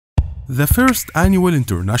the first annual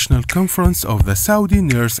international conference of the Saudi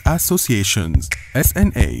Nurse Associations,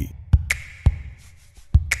 SNA.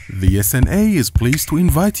 The SNA is pleased to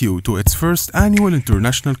invite you to its first annual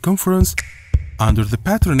international conference under the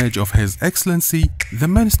patronage of His Excellency, the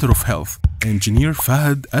Minister of Health, Engineer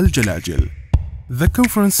Fahad Al-Jalajil. The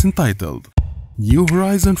conference entitled New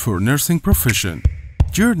Horizon for Nursing Profession,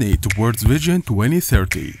 Journey Towards Vision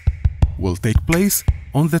 2030 will take place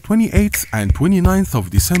on the 28th and 29th of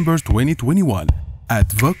December 2021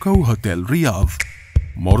 at Voco Hotel Riyadh.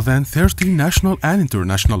 More than 30 national and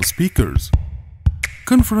international speakers.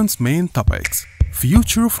 Conference main topics: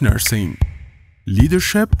 Future of Nursing,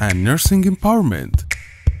 Leadership and Nursing Empowerment,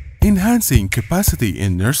 Enhancing Capacity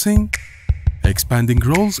in Nursing, Expanding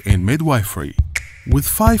Roles in Midwifery, with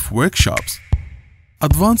 5 workshops: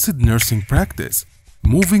 Advanced Nursing Practice,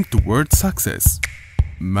 Moving Toward Success,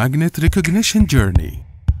 Magnet Recognition Journey,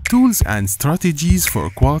 Tools and Strategies for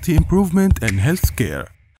Quality Improvement in Healthcare,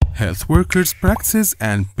 Health Workers' Practices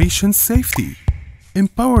and Patient Safety,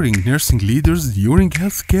 Empowering Nursing Leaders During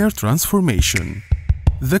Healthcare Transformation.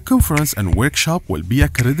 The conference and workshop will be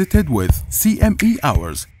accredited with CME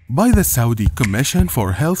hours by the Saudi Commission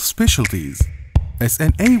for Health Specialties.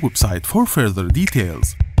 SNA website for further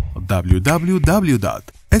details: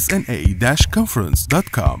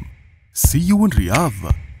 www.sna-conference.com. See you in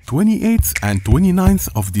Riyadh, 28th and 29th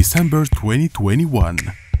of December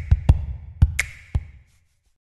 2021.